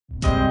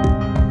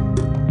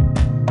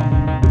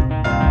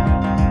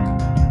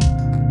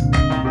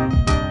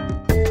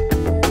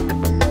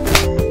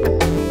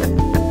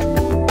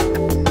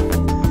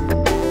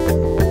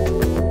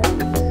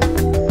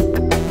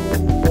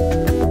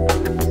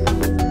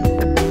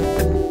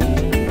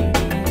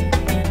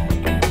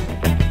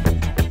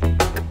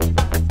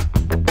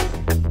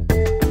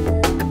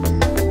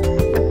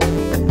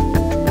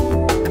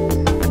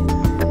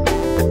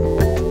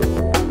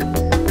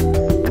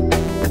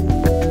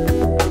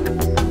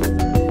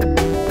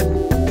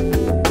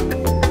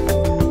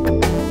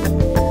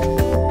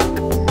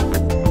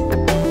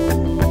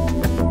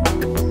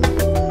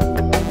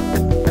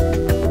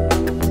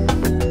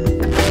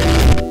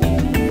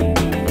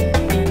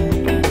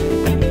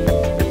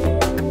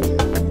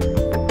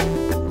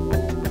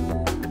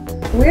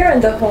We're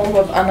in the home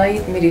of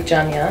Anahit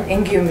Mirijanyan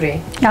in Gyumri,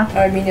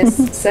 Armenia's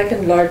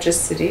second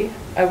largest city.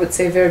 I would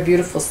say a very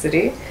beautiful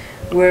city,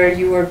 where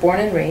you were born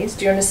and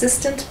raised. You're an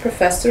assistant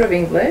professor of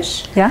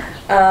English.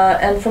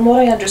 And from what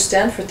I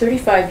understand, for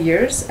 35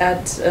 years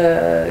at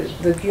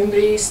the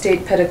Gyumri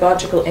State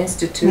Pedagogical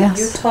Institute,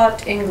 you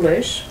taught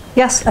English.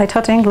 Yes, I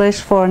taught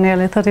English for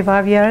nearly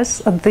 35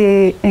 years at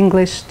the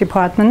English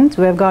department.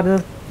 We've got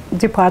a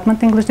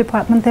English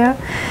department there.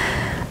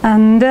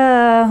 And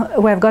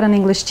we've got an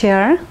English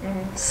chair.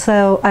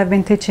 So I've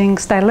been teaching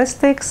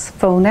stylistics,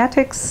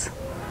 phonetics,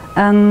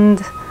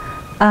 and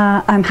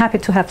I'm happy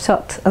to have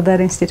taught at that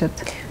institute.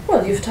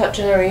 Well, you've taught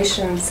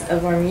generations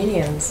of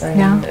Armenians. I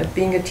mean,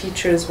 being a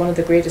teacher is one of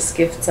the greatest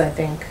gifts, I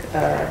think,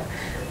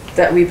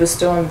 that we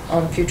bestow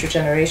on future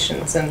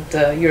generations. And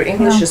your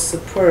English is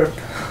superb.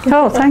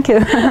 Oh, thank you.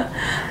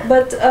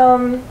 But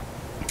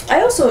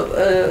I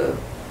also,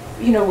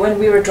 you know, when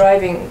we were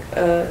driving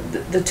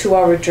the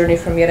 2-hour journey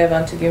from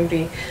Yerevan to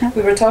Gyumri,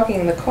 we were talking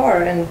in the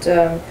car,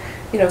 and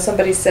you know,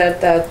 somebody said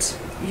that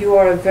you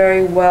are a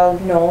very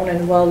well-known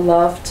and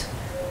well-loved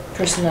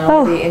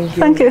personality in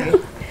Gyumri. Thank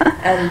you.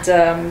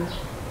 And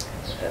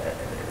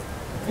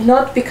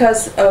not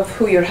because of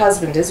who your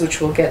husband is,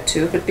 which we'll get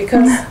to, but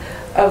because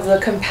of the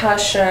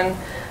compassion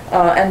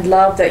and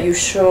love that you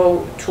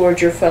show toward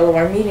your fellow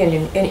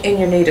Armenian in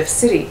your native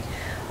city.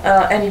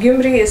 And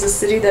Gyumri is a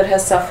city that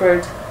has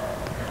suffered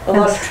a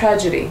lot of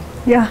tragedy.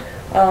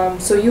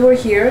 So you were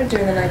here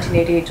during the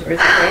 1988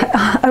 earthquake?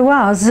 I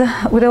was.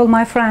 With all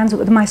my friends,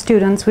 with my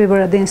students, we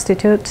were at the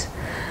institute,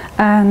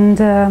 and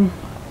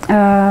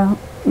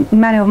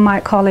many of my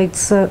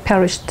colleagues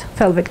perished,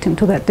 fell victim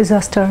to that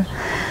disaster.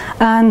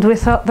 And we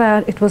thought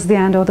that it was the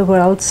end of the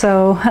world,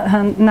 so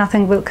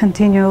nothing will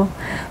continue.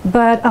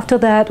 But after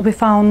that, we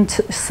found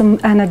some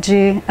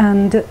energy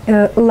and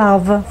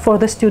love for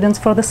the students,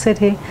 for the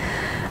city.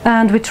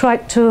 And we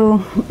tried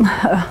to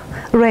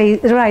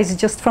rise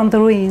just from the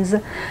ruins.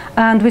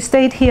 And we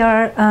stayed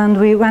here, and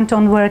we went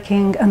on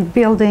working and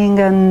building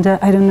and,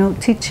 I don't know,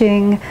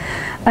 teaching.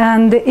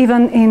 And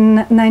even in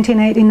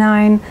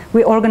 1989,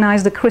 we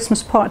organized a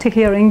Christmas party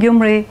here in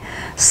Gyumri.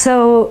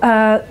 So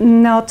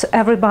not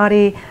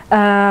everybody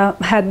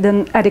had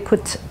an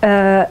adequate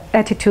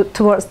attitude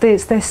towards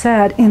this. They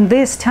said, in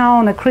this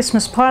town, a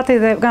Christmas party,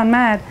 they've gone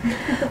mad.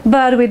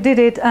 But we did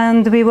it,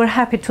 and we were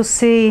happy to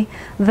see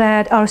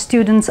that our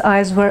students'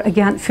 eyes were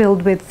again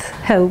filled with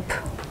hope.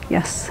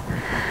 Yes.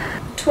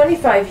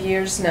 25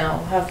 years now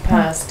have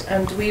passed,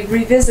 and we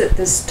revisit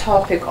this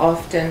topic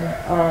often.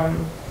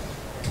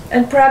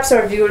 And perhaps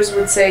our viewers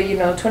would say, you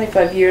know,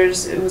 25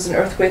 years, it was an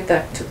earthquake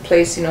that took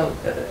place, you know,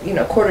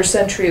 a quarter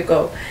century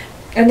ago.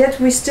 And yet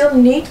we still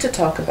need to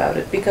talk about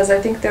it, because I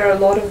think there are a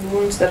lot of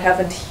wounds that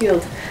haven't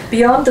healed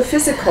beyond the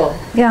physical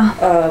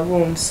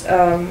wounds.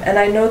 And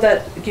I know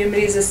that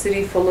Gyumri is a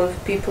city full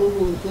of people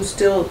who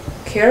still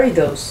carry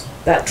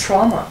that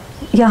trauma.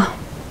 Yeah,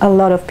 a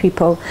lot of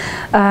people.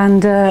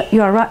 And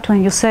you are right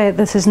when you say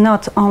this is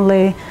not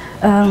only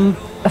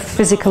a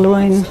physical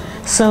ruin.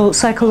 So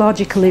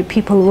psychologically,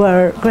 people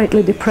were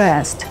greatly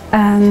depressed,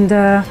 and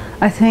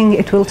I think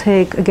it will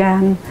take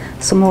again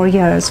some more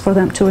years for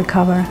them to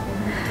recover.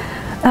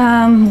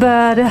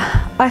 But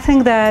I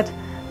think that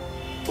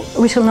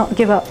we shall not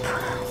give up.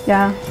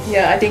 Yeah,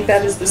 I think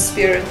that is the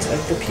spirit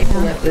of the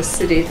people of this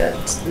city, that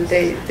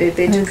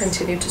they do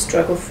continue to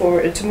struggle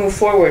forward, to move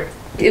forward.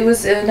 It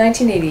was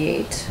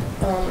 1988.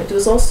 It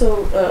was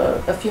also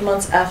a few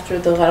months after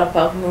the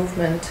Karabakh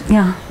movement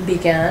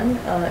began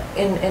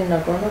in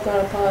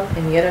Nagorno-Karabakh,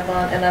 in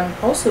Yerevan, and I'm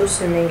also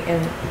assuming in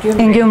Gyumri.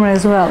 In Gyumri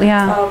as well,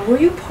 were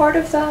you part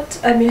of that?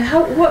 I mean,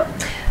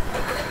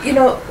 you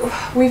know,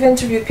 we've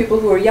interviewed people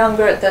who were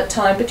younger at that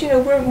time, but you know,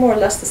 we're more or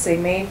less the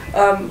same age.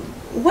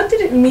 What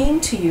did it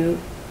mean to you,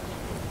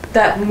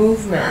 that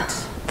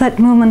movement? That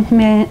movement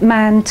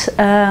meant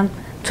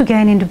to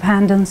gain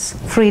independence,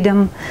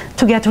 freedom,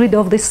 to get rid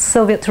of this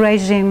Soviet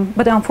regime.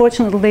 But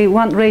unfortunately,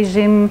 one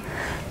regime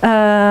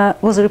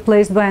was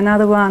replaced by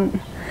another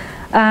one.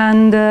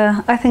 And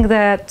I think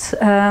that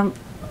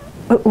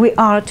we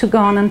are to go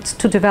on and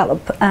to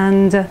develop.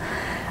 And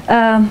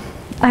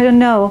I don't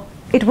know,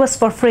 it was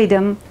for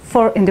freedom,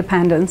 for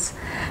independence.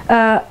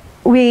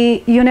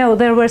 You know,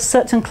 there were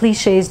certain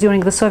cliches during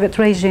the Soviet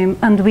regime,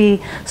 and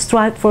we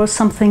strived for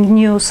something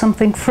new,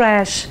 something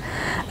fresh.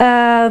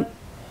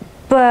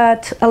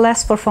 But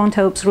alas, for fond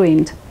hopes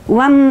ruined.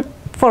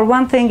 For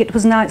one thing, it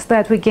was nice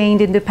that we gained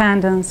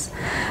independence,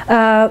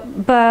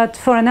 but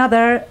for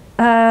another,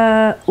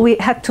 we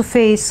had to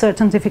face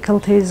certain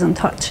difficulties and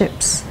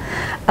hardships.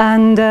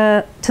 And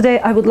today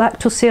I would like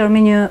to see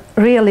Armenia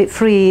really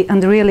free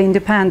and really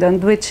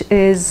independent, which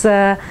is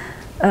still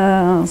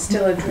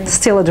a dream.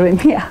 Still a dream,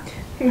 yeah.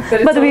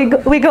 But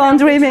we go on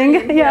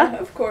dreaming, yeah,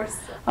 of course.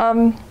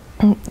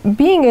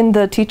 Being in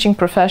the teaching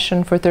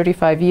profession for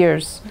 35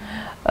 years,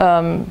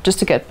 just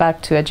to get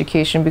back to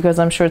education, because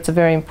I'm sure it's a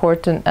very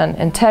important and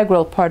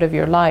integral part of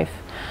your life.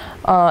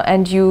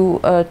 And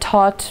you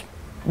taught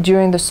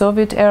during the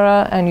Soviet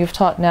era, and you've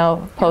taught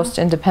now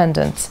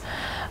post-independence.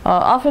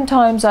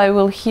 Oftentimes I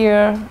will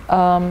hear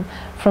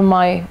from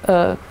my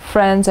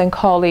friends and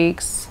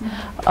colleagues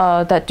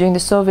that during the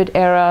Soviet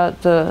era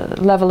the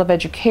level of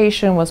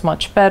education was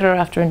much better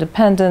after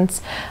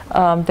independence.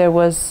 There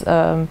was,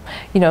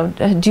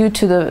 due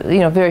to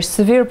the very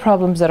severe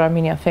problems that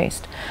Armenia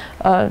faced.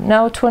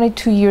 Now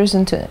 22 years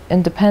into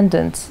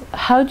independence,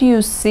 how do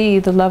you see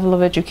the level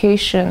of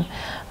education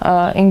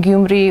in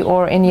Gyumri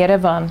or in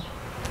Yerevan?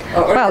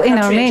 Well, in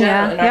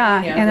Armenia,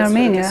 in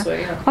Armenia.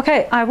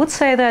 Okay, I would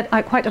say that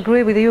I quite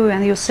agree with you,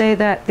 and you say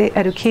that the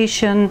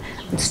education,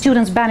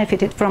 students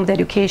benefited from the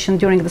education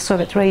during the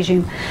Soviet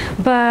regime,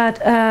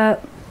 but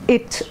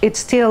it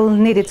still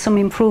needed some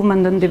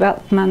improvement and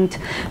development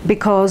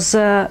because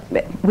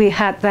we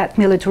had that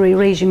military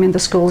regime in the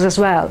schools as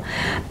well.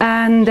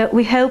 And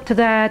we hoped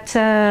that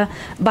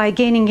by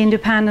gaining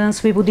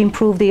independence we would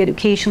improve the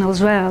education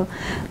as well.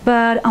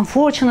 But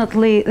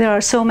unfortunately there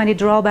are so many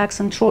drawbacks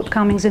and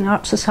shortcomings in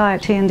our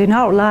society and in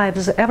our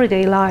lives,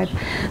 everyday life,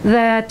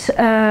 that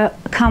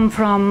come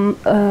from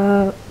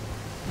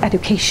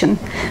education,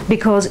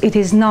 because it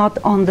is not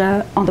on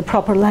the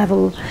proper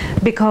level,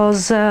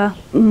 because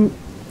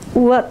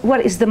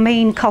what is the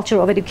main culture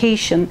of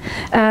education?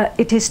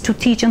 It is to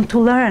teach and to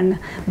learn,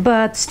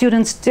 but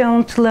students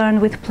don't learn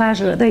with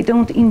pleasure. They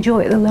don't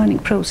enjoy the learning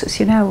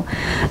process,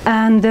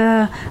 And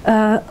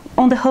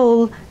on the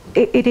whole,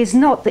 it is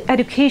not, the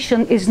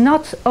education is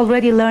not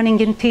already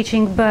learning and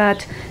teaching,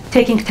 but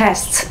taking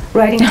tests,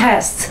 writing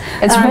tests.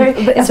 It's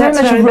very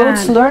much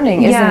rote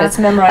learning, isn't it? It's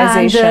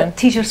memorization. And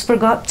teachers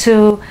forgot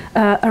to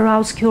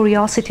arouse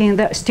curiosity in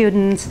their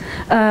students.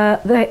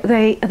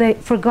 They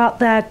forgot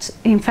that,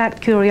 in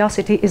fact,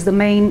 curiosity is the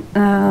main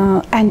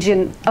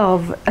engine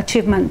of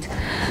achievement.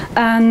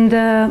 And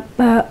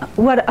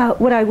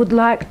what I would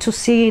like to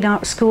see in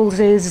our schools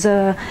is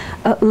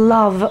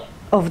love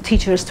of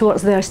teachers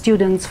towards their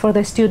students, for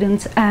their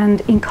students, and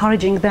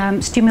encouraging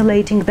them,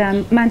 stimulating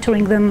them,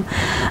 mentoring them,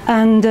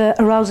 and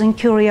arousing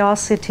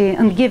curiosity,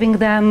 and giving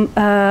them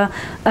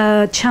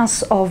a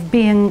chance of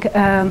being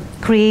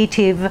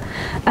creative,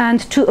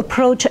 and to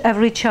approach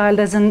every child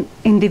as an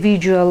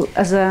individual.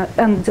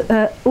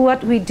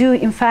 What we do,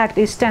 in fact,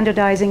 is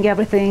standardizing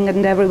everything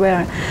and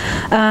everywhere.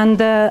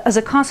 And as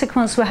a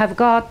consequence, we have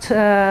got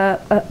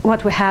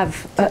what we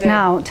have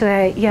now,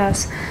 today,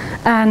 yes.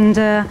 And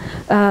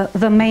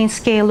the main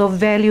scale of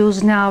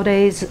values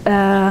nowadays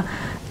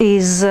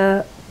is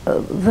the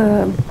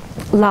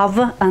love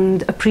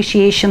and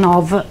appreciation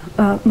of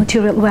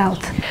material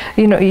wealth.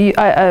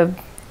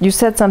 You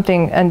said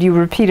something and you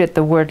repeated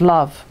the word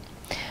love.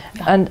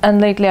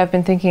 And lately I've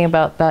been thinking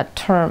about that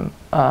term,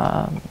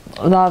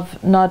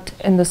 love, not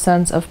in the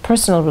sense of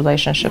personal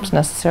relationships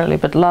necessarily,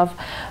 but love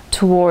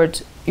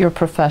toward your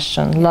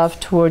profession, love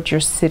toward your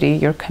city,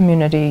 your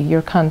community,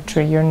 your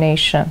country, your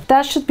nation.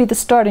 That should be the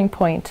starting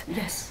point.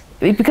 Yes.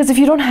 Because if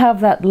you don't have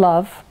that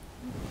love,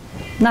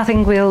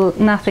 nothing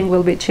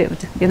will be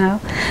achieved,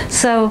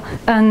 So,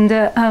 and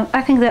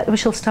I think that we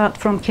shall start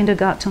from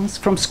kindergartens,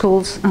 from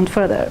schools, and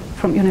further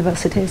from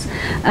universities.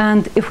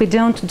 And if we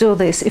don't do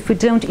this, if we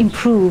don't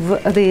improve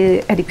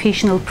the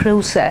educational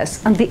process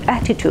and the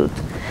attitude,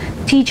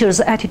 teachers'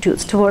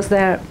 attitudes towards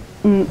their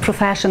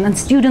profession and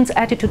students'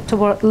 attitude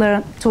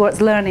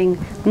towards learning,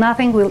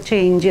 nothing will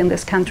change in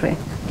this country,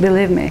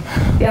 believe me.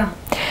 Yeah.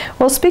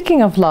 Well,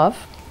 speaking of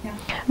love,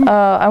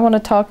 I want to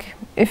talk,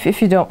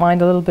 if you don't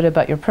mind, a little bit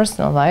about your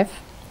personal life.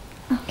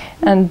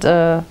 And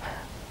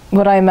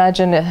what I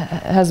imagine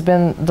has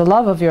been the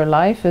love of your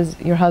life is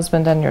your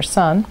husband and your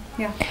son.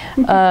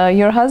 Yeah.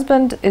 Your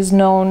husband is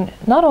known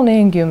not only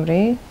in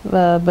Gyumri,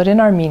 but in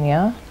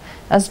Armenia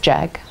as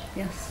Jag.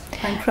 Yes,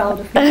 I'm proud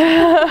of him.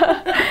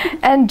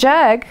 And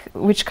Jag,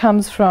 which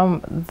comes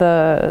from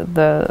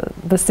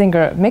the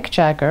singer Mick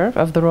Jagger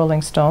of the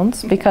Rolling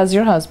Stones, because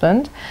your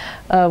husband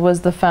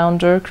was the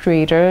founder,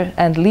 creator,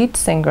 and lead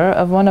singer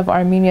of one of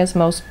Armenia's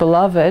most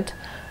beloved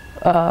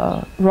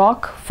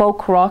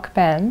folk rock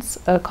bands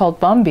called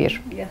Bambir.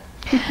 Yeah.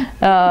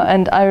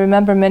 And I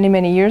remember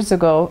many years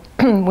ago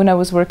when I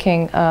was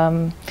working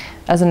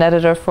as an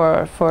editor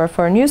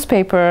for a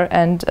newspaper,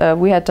 and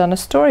we had done a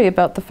story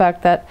about the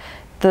fact that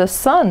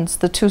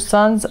the two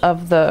sons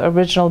of the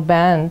original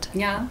band,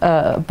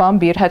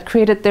 Bambir, had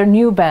created their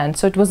new band.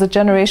 So it was a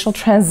generational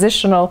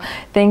transitional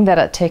thing that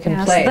had taken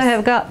place. They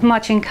have got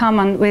much in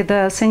common with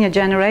the senior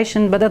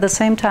generation, but at the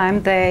same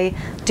time they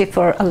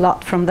differ a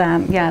lot from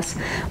them, yes.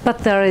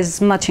 But there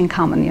is much in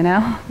common,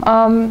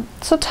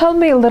 So tell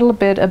me a little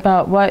bit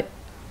about what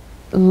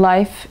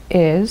life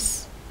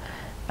is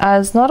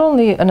as not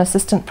only an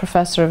assistant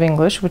professor of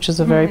English, which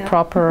is a very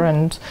proper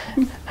and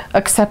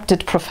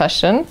accepted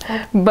profession,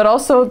 but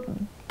also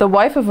the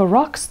wife of a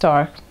rock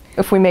star,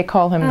 if we may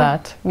call him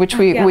that, which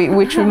we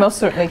most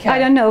certainly can. I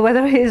don't know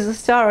whether he's a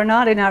star or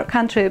not in our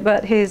country,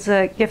 but he's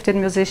a gifted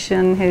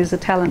musician, he's a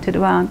talented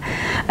one.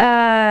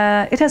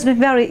 It has been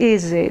very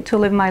easy to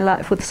live my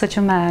life with such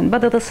a man,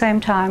 but at the same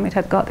time it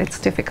had got its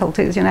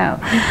difficulties,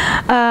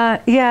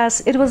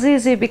 Yes, it was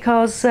easy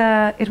because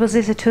it was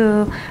easy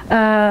to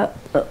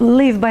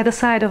live by the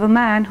side of a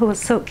man who was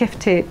so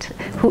gifted,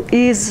 who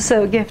is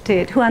so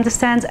gifted, who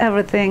understands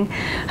everything,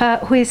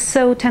 who is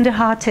so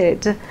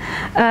tender-hearted.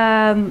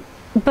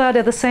 But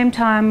at the same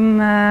time,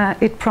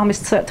 it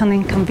promised certain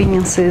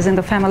inconveniences in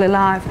the family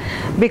life,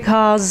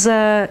 because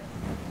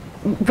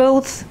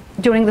both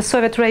during the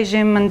Soviet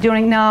regime and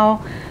during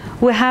now,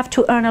 we have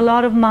to earn a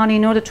lot of money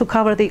in order to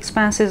cover the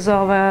expenses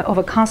of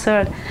a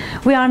concert.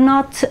 We are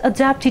not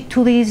adapted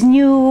to these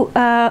new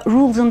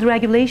rules and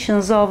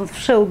regulations of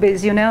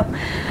showbiz, you know,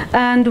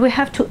 and we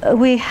had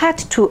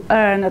to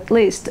earn at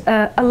least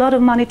a lot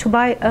of money to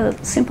buy a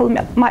simple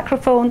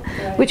microphone,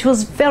 right, which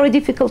was very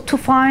difficult to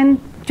find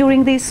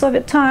during these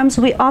Soviet times.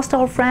 We asked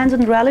our friends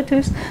and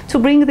relatives to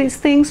bring these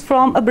things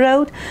from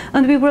abroad,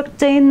 and we worked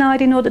day and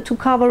night in order to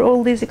cover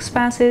all these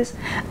expenses.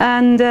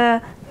 And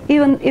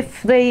even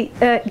if they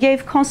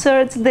gave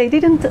concerts, they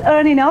didn't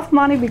earn enough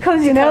money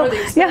because, you know,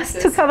 yes,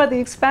 to cover the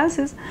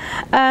expenses.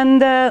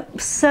 And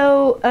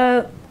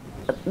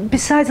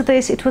besides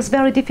this, it was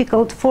very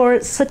difficult for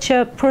such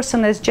a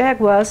person as Jag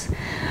was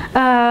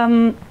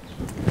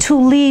to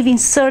live in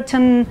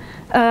certain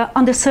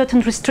under certain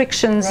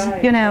restrictions,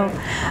 right, you know,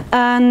 right.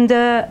 And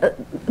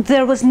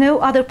there was no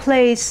other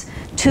place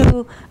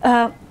to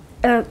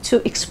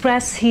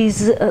express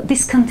his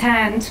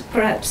discontent,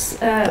 perhaps,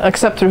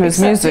 except through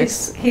his music.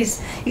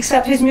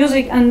 Except his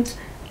music and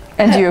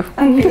you.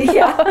 And me,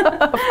 yeah,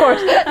 of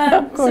course.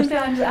 Of course.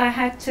 Sometimes I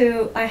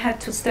had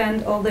to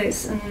stand all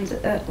this, and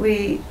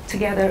we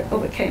together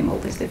overcame all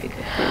these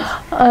difficulties.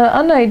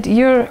 Anahit,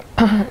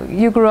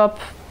 you grew up.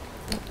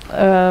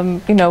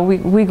 You know,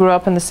 we grew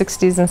up in the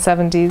 60s and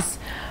 70s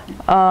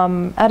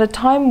at a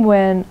time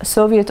when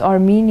Soviet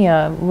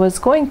Armenia was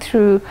going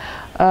through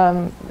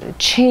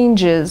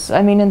changes.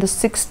 I mean, in the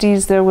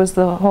 60s there was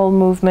the whole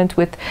movement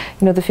with,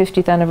 you know, the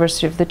 50th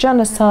anniversary of the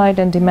genocide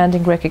and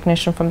demanding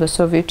recognition from the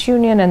Soviet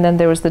Union, and then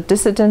there was the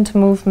dissident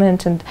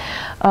movement, and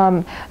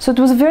so it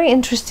was a very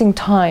interesting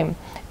time.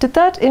 Did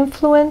that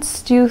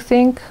influence, do you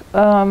think,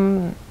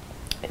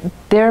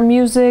 their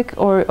music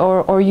or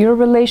your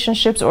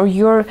relationships or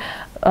your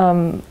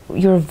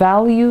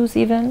values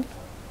even?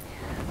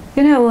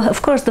 You know,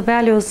 of course, the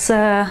values.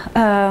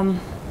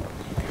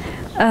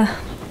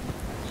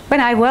 When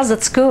I was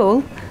at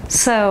school,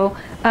 so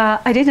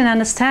I didn't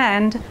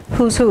understand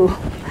who's who.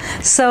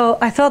 So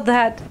I thought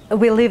that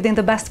we lived in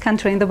the best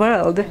country in the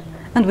world,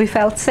 and we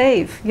felt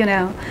safe, you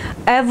know.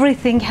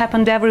 Everything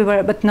happened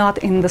everywhere, but not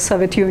in the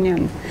Soviet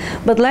Union.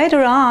 But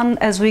later on,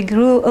 as we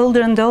grew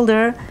older and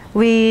older,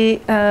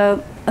 we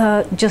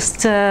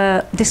just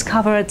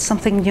discovered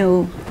something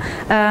new.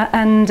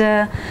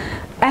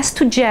 As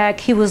to Jag,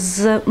 he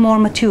was more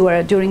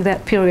mature during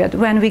that period.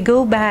 When we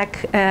go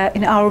back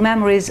in our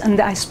memories, and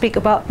I speak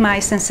about my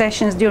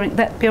sensations during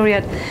that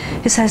period,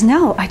 he says,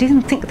 no, I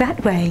didn't think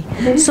that way.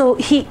 Mm-hmm. So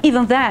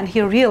even then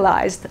he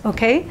realized,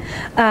 okay,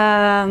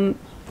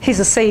 he's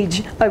a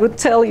sage, I would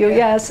tell you, yeah.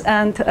 Yes.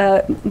 And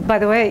by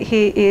the way,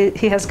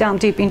 he has gone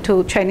deep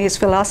into Chinese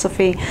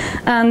philosophy,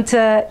 and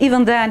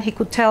even then he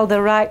could tell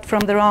the right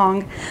from the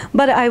wrong.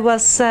 But I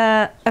was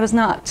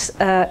not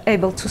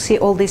able to see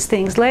all these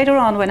things. Later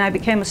on, when I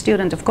became a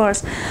student, of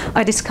course,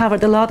 I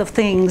discovered a lot of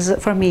things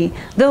for me.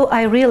 Though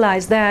I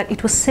realized that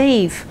it was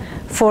safe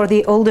for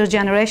the older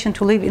generation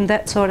to live in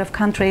that sort of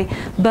country,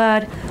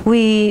 but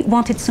we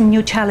wanted some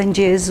new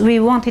challenges.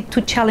 We wanted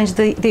to challenge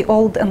the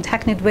old and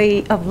hackneyed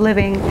way of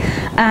living,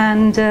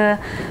 and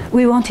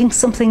we wanted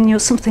something new,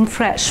 something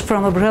fresh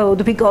from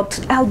abroad. We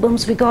got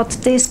albums, we got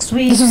discs.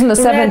 This was in the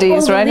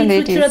 70s, right? In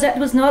the 80s. That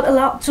was not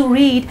allowed to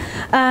read,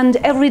 and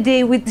every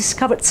day we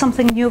discovered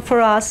something new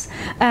for us,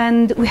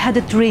 and we had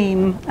a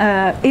dream.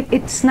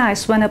 It's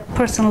nice when a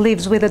person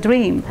lives with a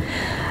dream,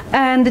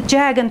 and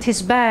Jag and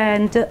his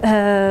band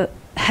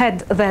had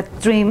that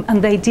dream,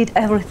 and they did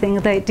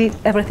everything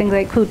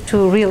they could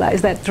to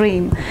realize that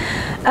dream.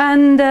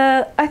 And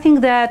I think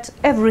that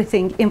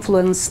everything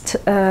influenced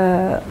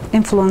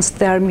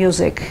their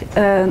music.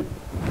 The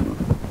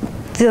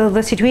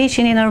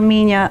situation in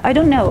Armenia, I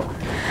don't know.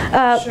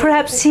 Sure.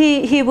 Perhaps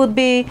he would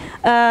be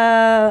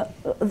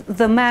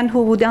the man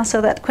who would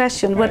answer that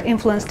question, right. What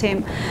influenced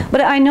him.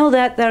 But I know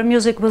that their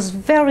music was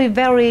very,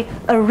 very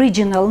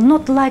original,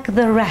 not like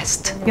the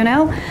rest, you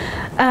know.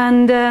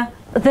 And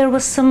there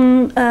was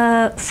some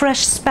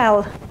fresh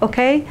spell,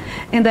 okay,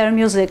 in their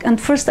music.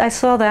 And first I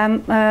saw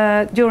them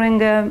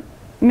during a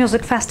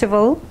music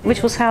festival,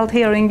 which was held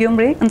here in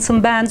Gyumri, and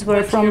some bands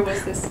were from... What year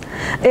was this?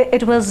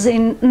 It was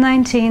in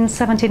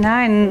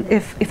 1979,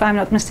 if I'm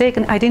not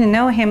mistaken. I didn't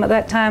know him at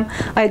that time.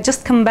 I had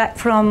just come back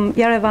from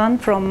Yerevan,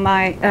 from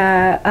my...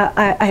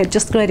 I had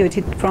just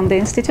graduated from the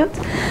institute.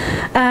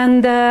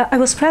 And I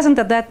was present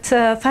at that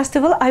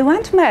festival. I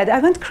went mad, I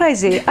went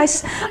crazy.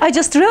 I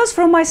just rose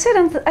from my seat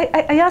and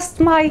I asked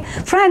my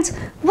friends,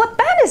 what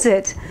band is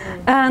it?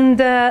 And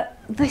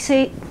they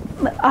say,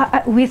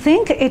 we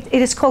think it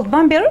is called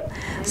Bambir.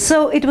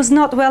 So it was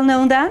not well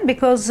known then,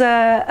 because they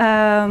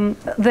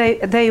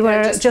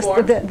were just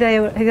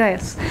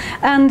yes.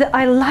 And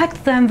I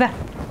liked them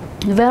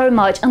very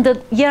much. And a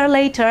year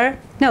later,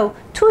 no,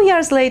 2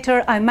 years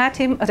later, I met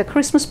him at a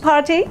Christmas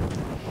party.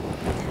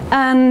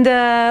 And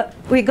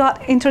we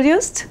got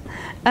introduced,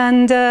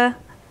 and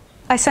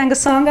I sang a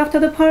song after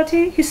the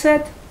party. He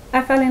said,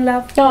 I fell in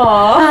love.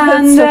 Aww, and,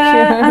 that's so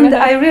cute. and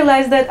I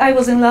realized that I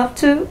was in love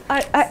too.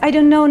 I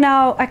don't know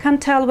now, I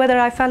can't tell whether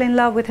I fell in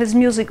love with his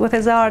music, with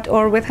his art,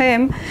 or with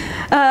him.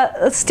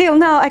 Still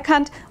now, I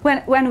can't,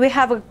 when we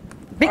have a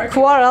big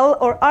quarrel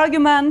or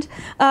argument,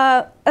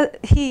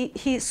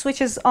 he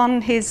switches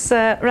on his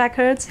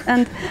records,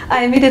 and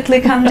I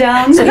immediately come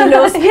down. So he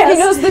knows, yes, he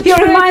knows the he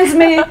trick. reminds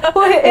me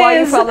who he Why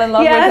is. you fell in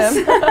love yes.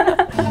 with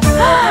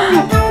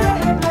him.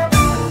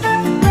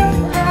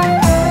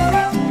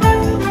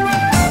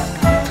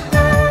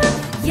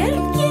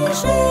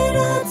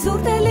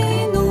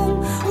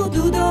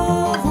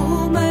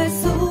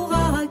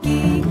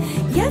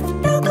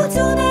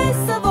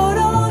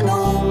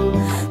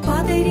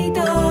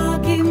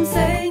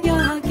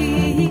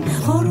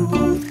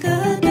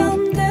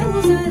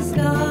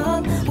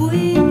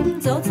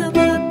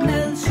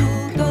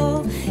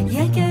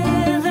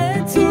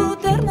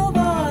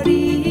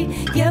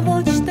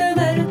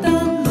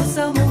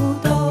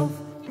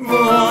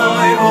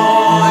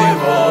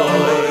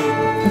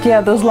 Yeah,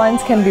 those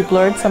lines can be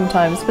blurred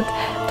sometimes, but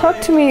talk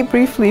to me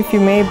briefly, if you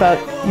may, about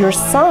your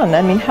son.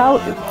 I mean, how,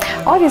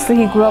 obviously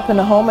he grew up in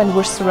a home and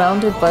we're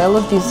surrounded by all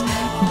of these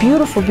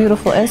beautiful,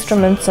 beautiful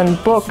instruments and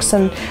books,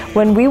 and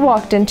when we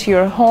walked into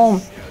your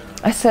home,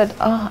 I said,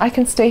 oh, I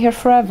can stay here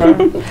forever.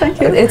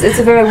 Thank you. It's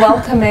a very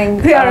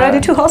welcoming... We are ready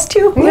to host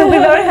you. We'll be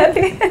very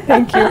happy.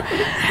 Thank you.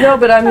 No,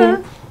 but I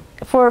mean,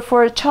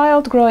 for a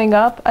child growing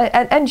up,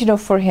 and you know,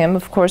 for him,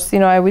 of course, you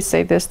know, I always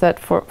say this, that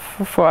for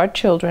our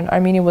children,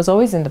 Armenia was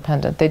always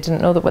independent. They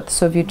didn't know what the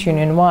Soviet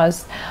Union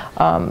was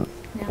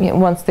you know,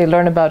 once they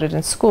learn about it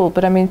in school.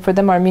 But I mean, for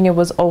them, Armenia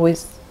was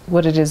always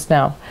what it is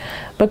now.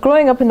 But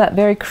growing up in that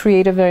very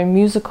creative, very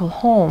musical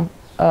home,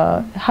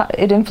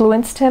 it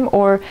influenced him,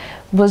 or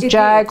was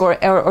Jag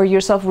or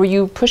yourself, were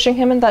you pushing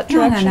him in that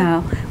direction?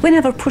 No. We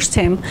never pushed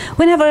him.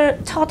 We never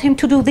taught him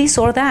to do this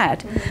or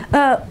that.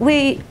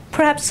 We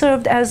perhaps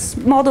served as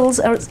models,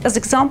 as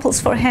examples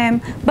for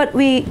him, but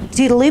we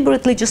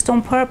deliberately, just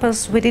on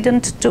purpose, we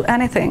didn't do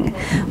anything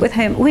with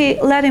him. We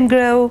let him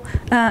grow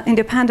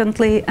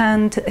independently,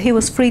 and he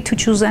was free to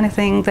choose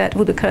anything that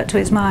would occur to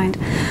his mind.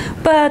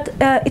 But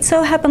it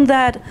so happened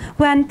that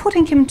when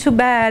putting him to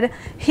bed,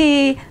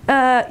 he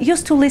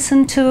used to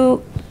listen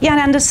to Jan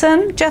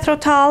Anderson, Jethro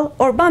Tull,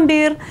 or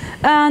Bambir,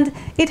 and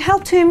it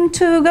helped him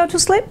to go to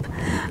sleep.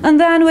 And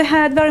then we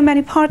had very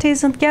many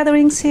parties and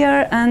gatherings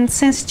here, and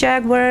since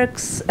Jag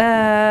works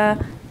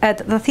at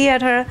the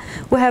theater,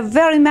 we have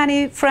very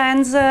many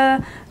friends,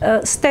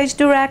 stage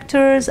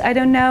directors, I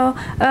don't know,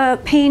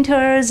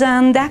 painters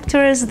and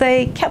actors.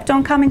 They kept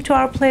on coming to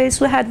our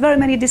place. We had very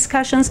many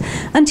discussions,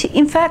 and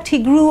in fact he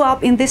grew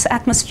up in this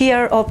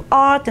atmosphere of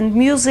art and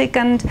music,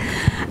 and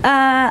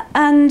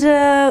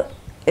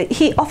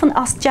he often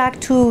asked Jag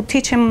to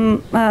teach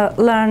him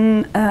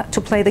learn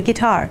to play the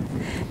guitar.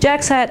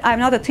 Jag said, I'm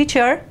not a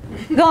teacher,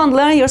 go and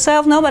learn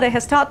yourself, nobody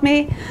has taught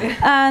me.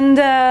 And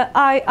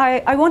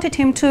I wanted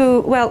him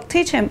to, well,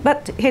 teach him,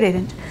 but he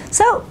didn't.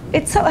 So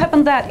it so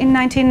happened that in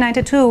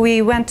 1992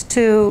 we went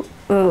to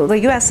the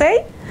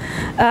USA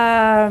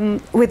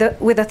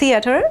with a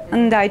theater,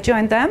 and I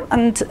joined them,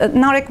 and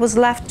Narek was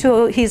left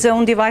to his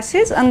own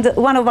devices, and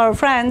one of our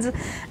friends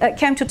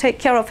came to take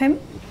care of him.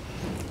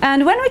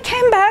 And when we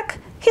came back,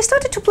 he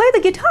started to play the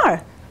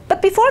guitar, but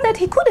before that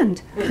he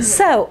couldn't.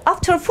 So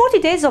after 40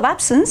 days of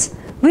absence,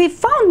 we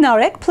found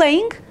Narek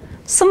playing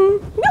some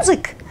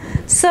music.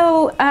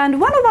 So, and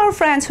one of our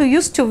friends who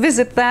used to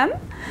visit them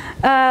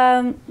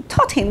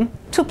taught him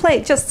to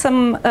play just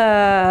some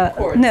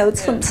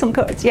notes, some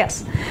chords,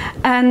 yes.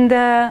 And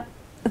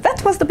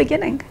that was the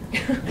beginning,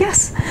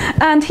 yes.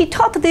 And he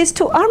taught this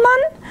to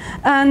Arman,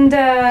 and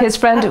his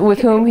friend with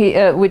whom he,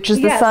 which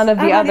is the son of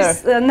the Arman other.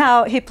 Is,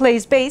 now he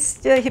plays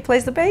bass. He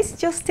plays the bass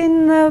just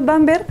in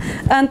Bambir,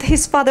 and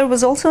his father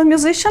was also a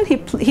musician.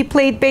 He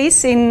played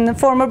bass in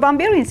former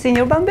Bambir, in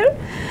senior Bambir,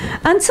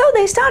 and so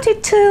they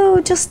started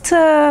to just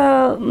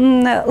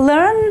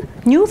learn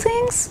new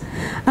things,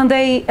 and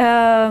they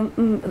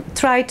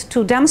tried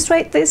to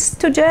demonstrate this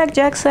to Jag.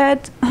 Jag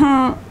said,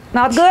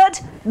 not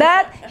good.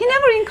 That he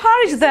never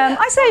encouraged them.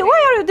 I say,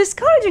 why are you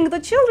discouraging the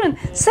children?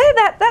 Say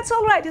that, that's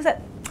all right. He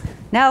said,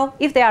 no,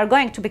 if they are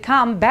going to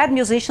become bad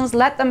musicians,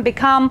 let them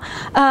become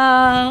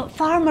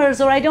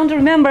farmers, or I don't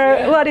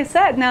remember what he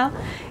said now.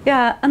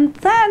 Yeah, and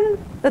then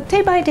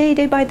day by day,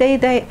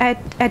 they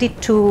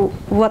added to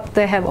what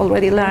they have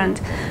already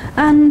learned.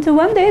 And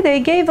one day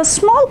they gave a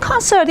small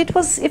concert. It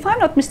was, if I'm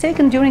not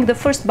mistaken, during the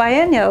first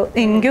biennial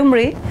in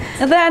Gyumri.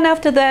 And then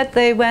after that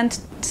they went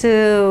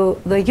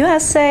to the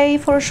USA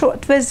for a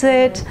short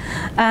visit,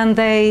 and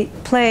they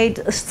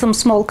played some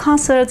small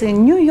concerts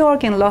in New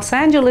York, in Los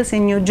Angeles,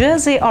 in New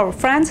Jersey. Our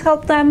friends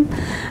helped them,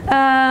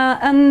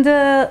 and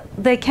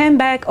they came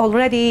back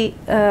already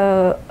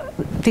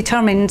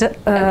determined.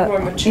 And more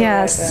mature,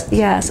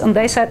 yes, and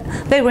they said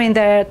they were in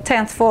their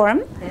 10th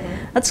form.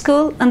 at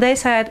school, and they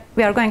said,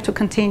 we are going to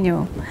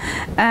continue.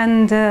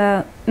 And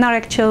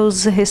Narek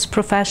chose his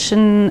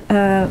profession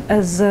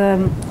as a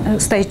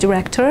stage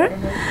director.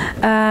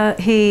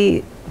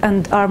 He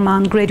and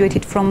Arman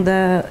graduated from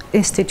the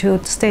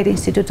State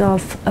Institute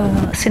of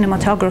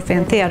Cinematography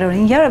and Theatre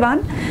in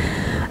Yerevan.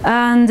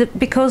 And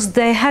because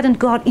they hadn't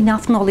got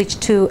enough knowledge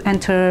to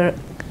enter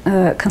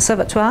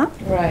conservatoire.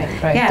 Right,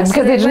 right. Yes,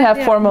 because they didn't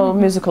have formal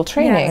musical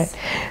training. Yes.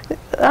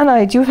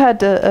 Anahit, you've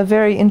had a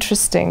very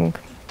interesting,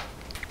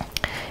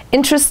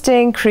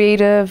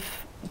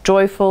 creative,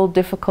 joyful,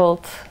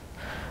 difficult,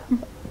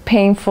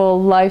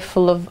 painful life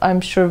full of,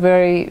 I'm sure,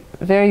 very,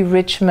 very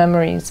rich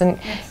memories. And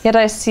yet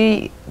I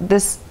see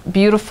this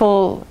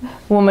beautiful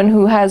woman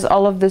who has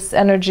all of this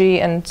energy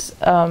and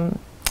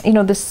you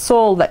know, this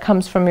soul that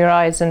comes from your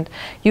eyes, and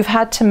you've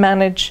had to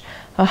manage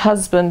a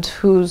husband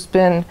who's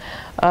been,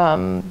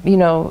 you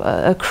know,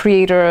 a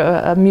creator,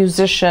 a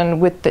musician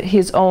with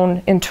his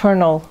own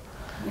internal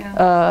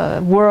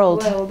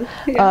world.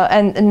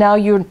 And now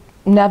you're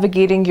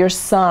navigating your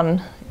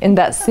son in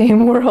that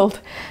same world.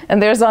 And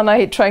there's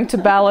Anahit trying to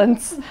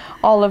balance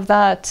all of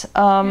that.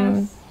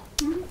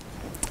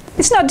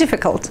 It's not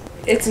difficult.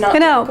 It's not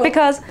difficult.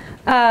 Because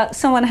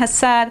someone has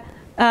said,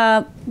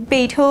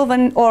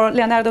 Beethoven or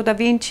Leonardo da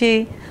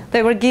Vinci,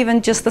 they were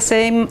given just the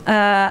same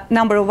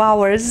number of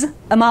hours,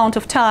 amount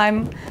of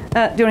time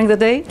during the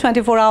day,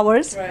 24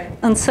 hours,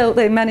 and so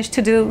they managed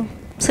to do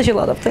such a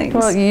lot of things.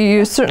 Well,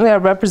 you certainly are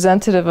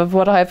representative of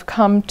what I've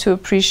come to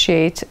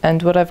appreciate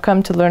and what I've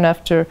come to learn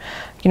after,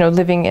 you know,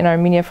 living in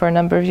Armenia for a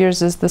number of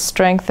years, is the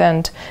strength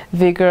and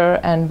vigor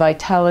and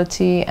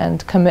vitality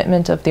and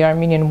commitment of the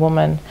Armenian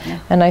woman.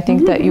 And I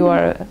think that you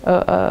are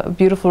a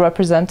beautiful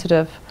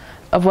representative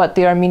of what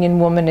the Armenian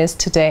woman is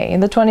today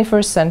in the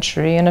 21st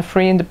century, in a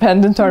free,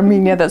 independent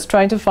Armenia that's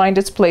trying to find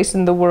its place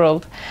in the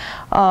world.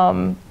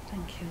 Thank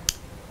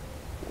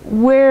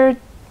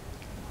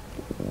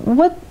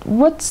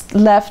What's you.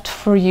 left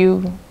for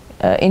you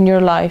in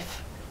your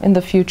life in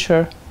the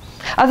future,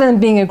 other than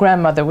being a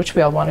grandmother, which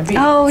we all want to be?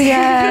 Oh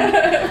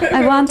yeah,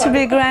 I want to be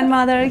a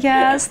grandmother.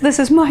 Yes, this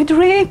is my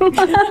dream.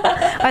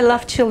 I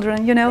love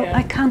children. You know,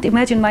 I can't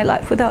imagine my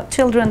life without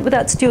children,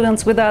 without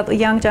students, without the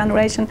young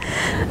generation.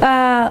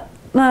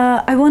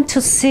 I want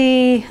to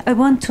see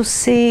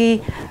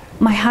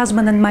my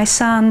husband and my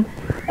son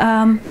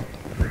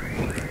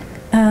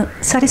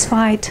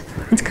satisfied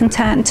and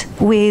content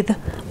with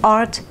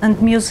art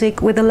and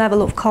music, with the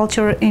level of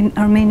culture in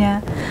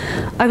Armenia.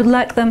 I would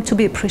like them to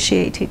be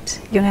appreciated,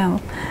 you know.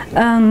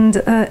 And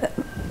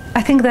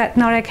I think that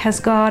Narek has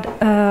got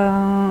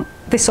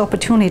this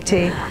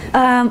opportunity.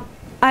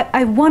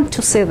 I want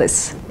to see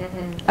this.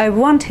 I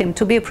want him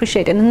to be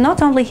appreciated, and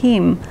not only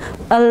him,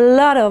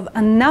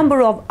 a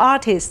number of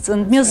artists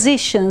and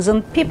musicians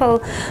and people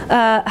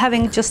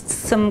having just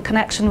some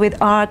connection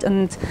with art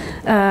and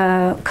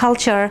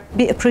culture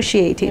be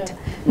appreciated.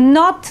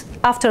 Not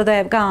after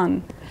they've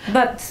gone,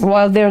 but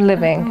while they're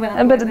living.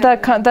 But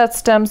that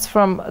stems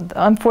from,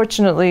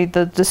 unfortunately,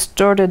 the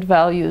distorted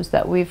values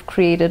that we've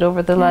created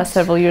over the last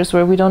several years,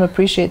 where we don't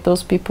appreciate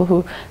those people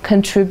who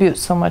contribute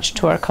so much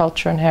to our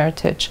culture and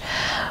heritage.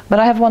 But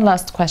I have one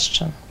last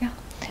question.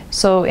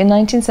 So in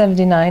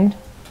 1979,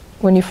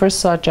 when you first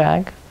saw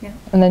Jag,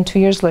 and then 2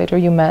 years later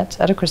you met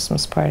at a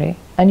Christmas party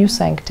and you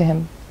sang to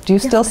him. Do you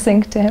still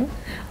sing to him?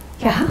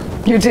 Yeah.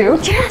 You do?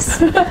 Yes.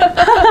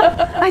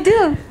 I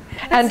do.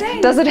 And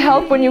does it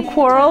help when you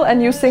quarrel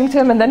and you sing to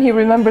him and then he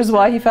remembers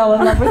why he fell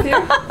in love with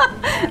you?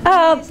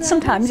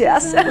 Sometimes,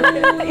 yes.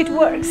 It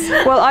works.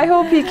 Well, I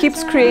hope he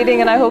keeps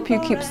creating, and I hope you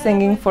keep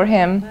singing for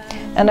him.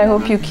 And I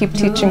hope you keep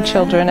teaching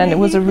children. And it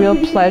was a real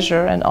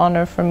pleasure and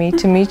honor for me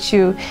to meet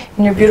you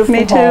in your beautiful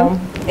home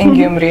in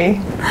Gyumri.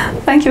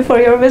 Thank you for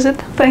your visit.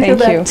 Thank you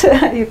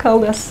that you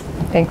called us.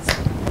 Thanks.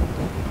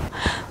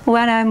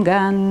 When I'm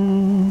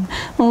gone,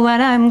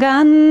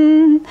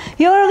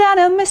 you're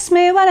gonna miss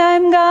me when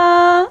I'm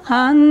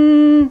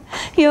gone.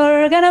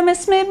 You're gonna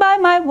miss me by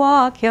my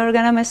walk, you're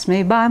gonna miss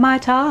me by my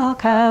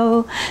talk.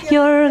 Oh,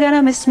 you're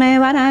gonna miss me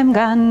when I'm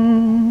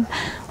gone.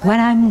 When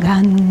I'm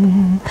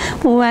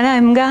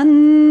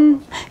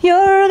gone,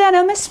 you're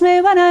gonna miss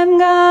me when I'm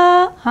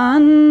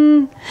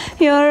gone.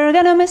 You're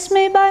gonna miss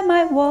me by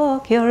my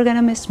walk, you're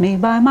gonna miss me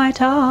by my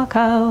talk.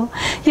 Oh,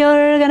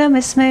 you're gonna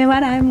miss me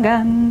when I'm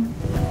gone.